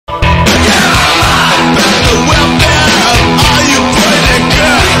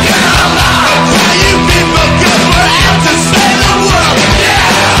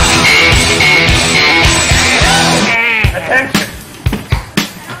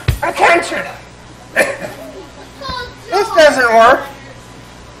Attention! This doesn't work.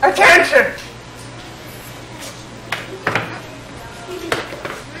 Attention!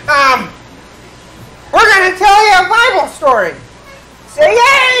 We're going to tell you a Bible story. Say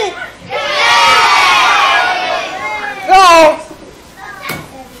yay! Yay! So,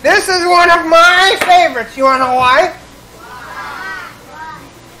 this is one of my favorites. You want to know why?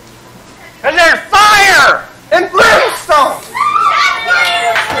 Because there's fire and brimstone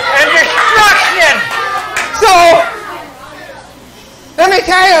and destruction. So, let me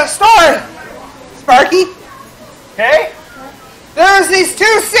tell you a story, Sparky. Okay? There's these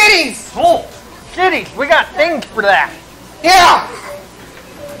two cities. Oh, cities. We got things for that. Yeah.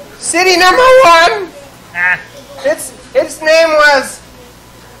 City number one, its name was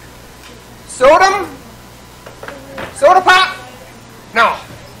Sodom Pop? No.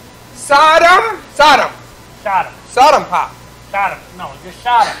 Sodom Pop. Sodom. No, just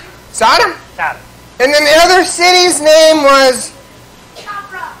Sodom. Sodom? Sodom. And then the other city's name was...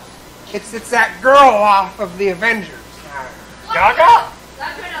 It's that girl off of the Avengers. Gaga?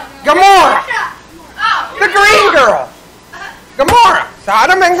 Gomorrah. The green girl. Gomorrah.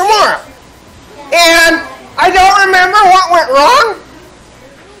 Sodom and Gomorrah. And I don't remember what went wrong,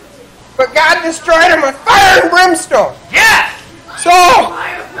 but God destroyed them with fire and brimstone. Yes! So,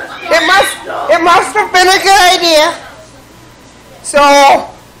 it must have been a good idea. So,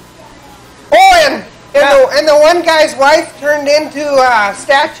 and the one guy's wife turned into a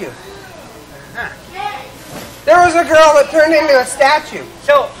statue. There was a girl that turned into a statue.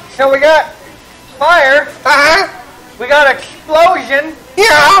 So we got fire. We got explosion.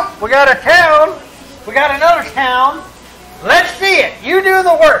 Yeah. We got a town. We got another town. Let's see it. You do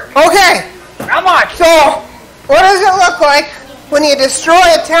the work. Okay. Come on. So, what does it look like when you destroy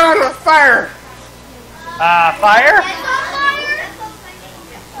a town with fire? Fire?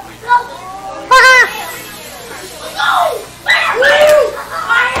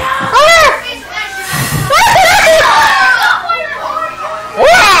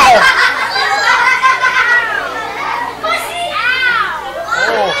 Wow!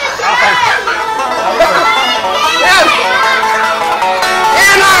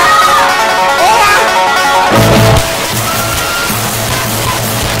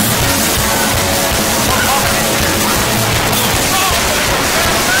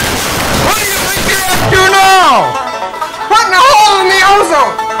 What do you think you're up to now? Putting a hole in the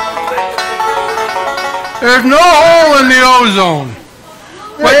ozone. There's no hole in the ozone.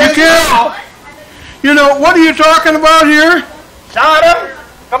 But you can't. You know, what are you talking about here? Sodom,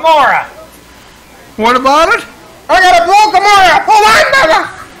 Gomorrah. What about it? I gotta blow Gomorrah. Hold on, Baba.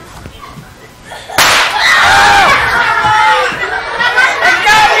 It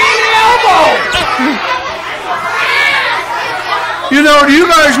got me in the elbow. You know, do you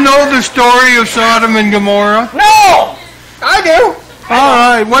guys know the story of Sodom and Gomorrah? No! I do.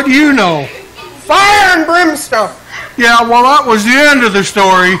 All right, what do you know? Fire and brimstone. Yeah, well, that was the end of the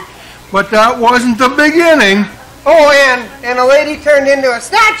story, but that wasn't the beginning. Oh, and a lady turned into a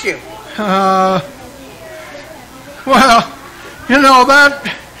statue. Well, you know,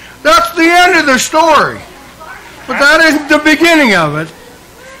 that's the end of the story. But that isn't the beginning of it.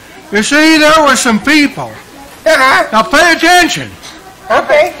 You see, there were some people. Now pay attention.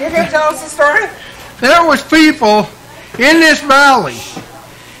 Okay, you can tell us the story. There was people in this valley,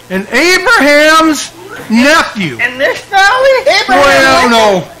 and Abraham's nephew. In this valley? Abraham Lincoln?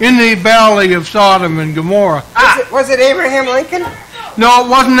 No, in the valley of Sodom and Gomorrah. Was it Abraham Lincoln? No, it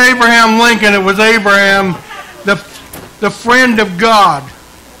wasn't Abraham Lincoln. It was Abraham, the friend of God.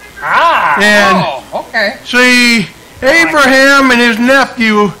 And okay. see, Abraham and his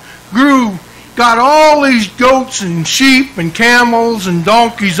nephew got all these goats and sheep and camels and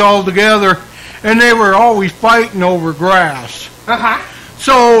donkeys all together, and they were always fighting over grass.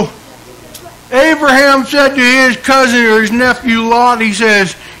 So Abraham said to his cousin or his nephew Lot, he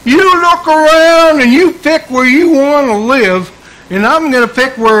says, you look around and you pick where you want to live, and I'm going to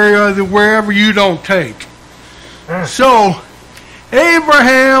pick wherever you don't take. So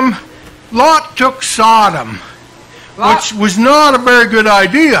Lot took Sodom, which was not a very good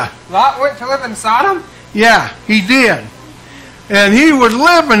idea. Lot went to live in Sodom? Yeah, he did. And he was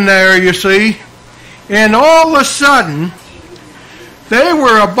living there, you see, and all of a sudden, they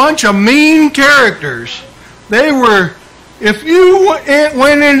were a bunch of mean characters. They were, if you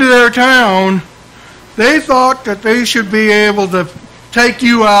went into their town, they thought that they should be able to take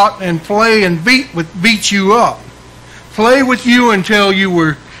you out and play and beat you up. Play with you until you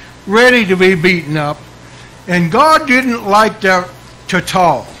were ready to be beaten up. And God didn't like that at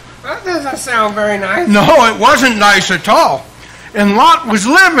all. That doesn't sound very nice. No, it wasn't nice at all. and Lot was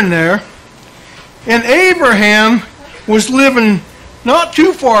living there, and Abraham was living not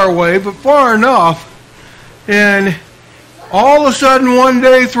too far away, but far enough. And all of a sudden one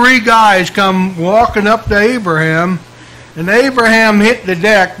day 3 guys come walking up to Abraham, and Abraham hit the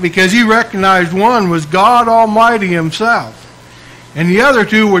deck because he recognized one was God Almighty himself, and the other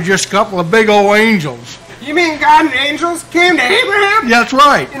 2 were just a couple of big old angels. You mean God and angels came to Abraham? That's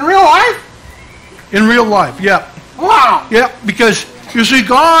right. In real life? In real life, yep. Wow. Yep, because you see,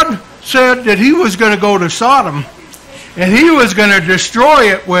 God said that he was going to go to Sodom, and he was going to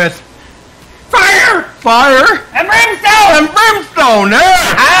destroy it with fire and brimstone. And brimstone.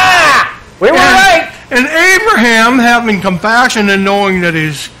 There. We were right. And Abraham, having compassion and knowing that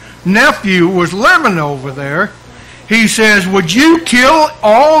his nephew was living over there, he says, would you kill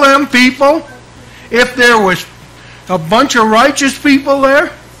all them people if there was a bunch of righteous people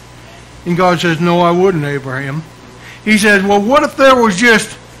there? And God says, no, I wouldn't, Abraham. He says, well, what if there was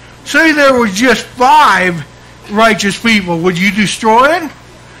just, say there was just 5 righteous people, would you destroy it?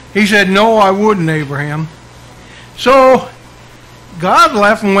 He said, no, I wouldn't, Abraham. So God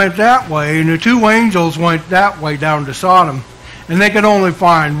left and went that way, and the 2 angels went that way down to Sodom. And they could only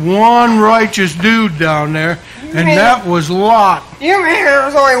find one righteous dude down there, and that was Lot. You mean there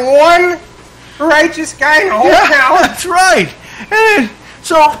was only one righteous guy in the whole town? That's right. And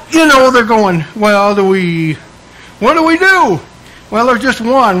so, you know, they're going, well, what do we do? Well, there's just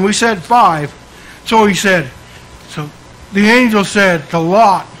one. We said 5. So he said, so the angel said to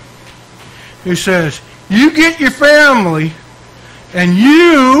Lot, he says, you get your family and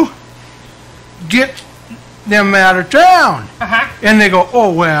you get them out of town. And they go,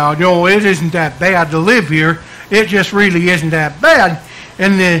 oh, well, no, it isn't that bad to live here. It just really isn't that bad.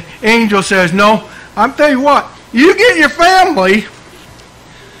 And the angel says, no, I'll tell you what, you get your family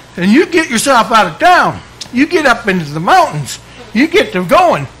and you get yourself out of town. You get up into the mountains. You get them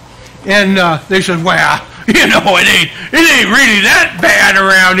going. And they said, well, you know, it ain't really that bad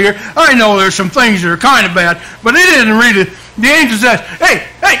around here. I know there's some things that are kind of bad, but it isn't really. The angel says, hey,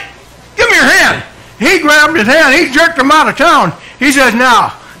 give me your hand. He grabbed his hand. He jerked him out of town. He says,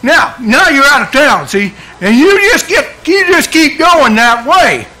 now you're out of town, see? And you just keep going that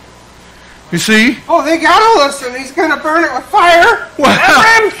way. You see? Oh, they got to listen. He's going to burn it with fire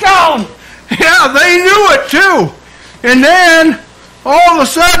and brimstone. Yeah, they knew it too. And then all of a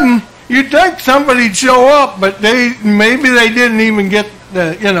sudden, you'd think somebody'd show up, but maybe they didn't even get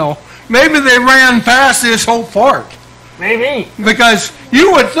the, maybe they ran past this whole part. Maybe. Because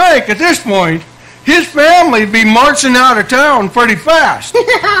you would think at this point, his family'd be marching out of town pretty fast.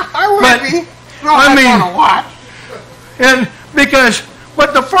 Yeah, I would be. No, I mean, on a watch.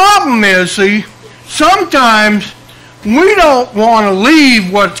 But the problem is, see, sometimes we don't want to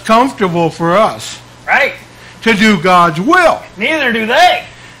leave what's comfortable for us. Right. To do God's will. Neither do they.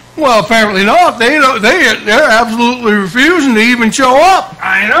 Well, apparently not. They're absolutely refusing to even show up.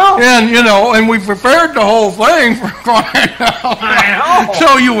 I know. And and we prepared the whole thing for crying out. I know.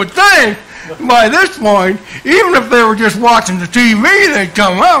 So you would think by this point, even if they were just watching the TV, they'd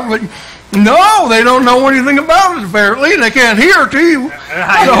come out. But no, they don't know anything about it. Apparently, they can't hear too.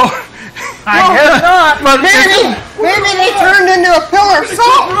 I guess not. But maybe they turned into a pillar of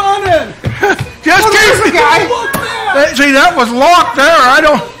salt. Just keep it. See, that was locked there. I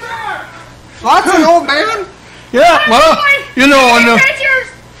don't. Lots of old man. Yeah, well, and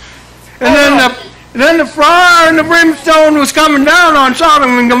then the fire and the brimstone was coming down on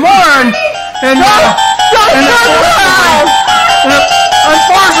Sodom and Gomorrah, and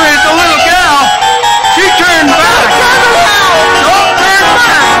unfortunately, the little gal, she turned back. Don't turn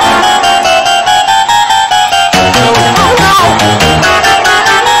back.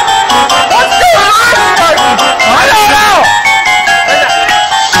 What's going on? I don't know.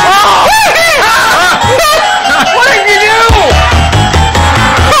 What did you do?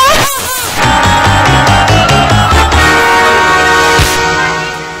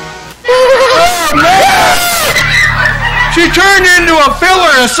 She turned into a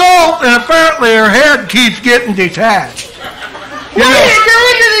pillar of salt, and apparently her head keeps getting detached. What are you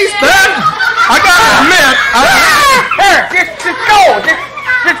doing to these people? I gotta admit, Here, just go.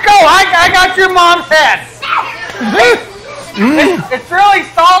 Just go. I got your mom's head. It's really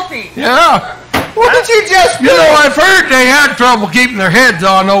salty. Yeah. What did you just do? I've heard they had trouble keeping their heads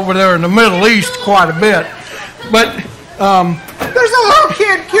on over there in the Middle East quite a bit. But there's a little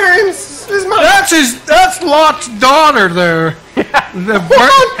kid carrying his mom. That's Lot's daughter there.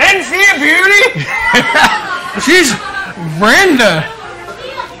 Isn't she a beauty? She's Brenda.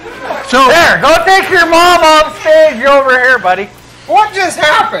 So there, go take your mom off stage over here, buddy. What just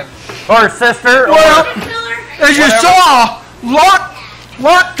happened? Or sister. Well, as you saw,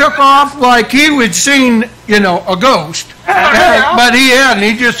 Lot took off like he would seen, a ghost. But he hadn't.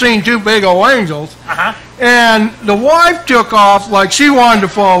 He just seen two big old angels. And the wife took off like she wanted to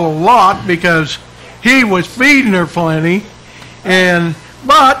follow Lot because he was feeding her plenty.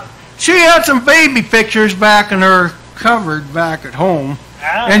 But she had some baby pictures back in her cupboard back at home.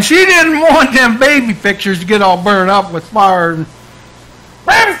 And she didn't want them baby pictures to get all burned up with fire and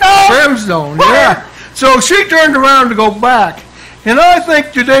brimstone. Yeah. So she turned around to go back. And I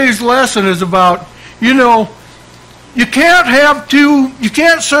think today's lesson is about, you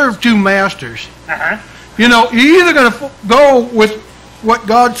can't serve two masters. You're either going to go with what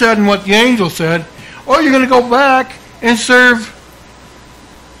God said and what the angel said, or you're going to go back and serve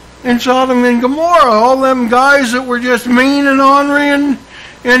in Sodom and Gomorrah, all them guys that were just mean and ornery and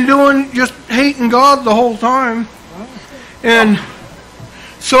doing, just hating God the whole time. And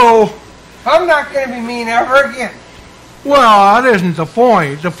so I'm not going to be mean ever again. Well, that isn't the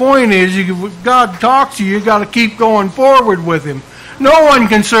point. The point is, if God talks to you, you got to keep going forward with Him. No one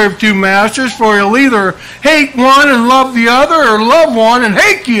can serve two masters, for you'll either hate one and love the other, or love one and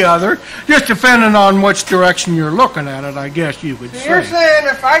hate the other, just depending on which direction you're looking at it, I guess you could say. So you're saying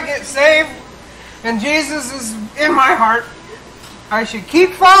if I get saved and Jesus is in my heart, I should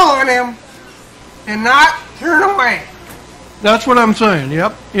keep following Him and not turn away. That's what I'm saying,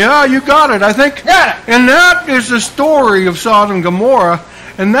 yep. Yeah, you got it, I think. Got it. And that is the story of Sodom and Gomorrah,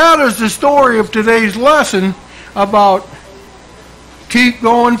 and that is the story of today's lesson about keep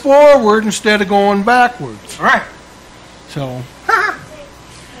going forward instead of going backwards. Right. So.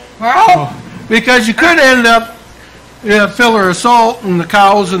 Well. Because you could end up a pillar of salt and the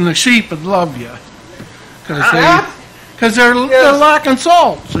cows and the sheep would love you. Because they're lacking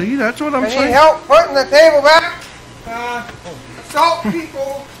salt. See, that's what I'm saying. Need help putting the table back? Salt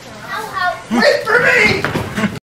people, wait for me!